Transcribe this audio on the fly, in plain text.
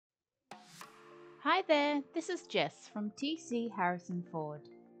Hi there, this is Jess from TC Harrison Ford.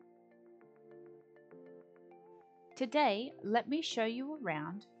 Today, let me show you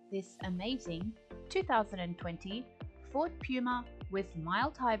around this amazing 2020 Ford Puma with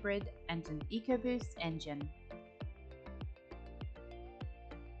mild hybrid and an EcoBoost engine.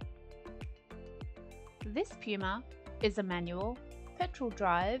 This Puma is a manual, petrol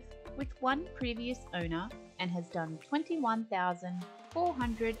drive with one previous owner and has done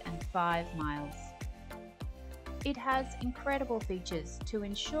 21,405 miles. It has incredible features to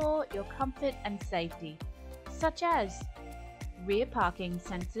ensure your comfort and safety, such as rear parking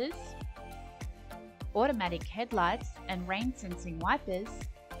sensors, automatic headlights and rain sensing wipers,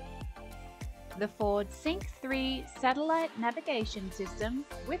 the Ford Sync 3 satellite navigation system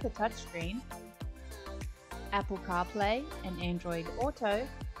with a touchscreen, Apple CarPlay and Android Auto,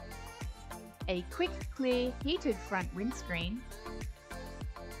 a quick clear heated front windscreen,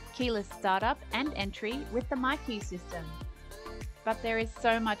 keyless startup and entry with the MyKey system. But there is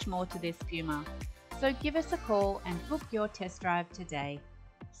so much more to this Puma, so give us a call and book your test drive today.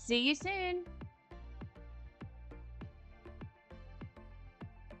 See you soon!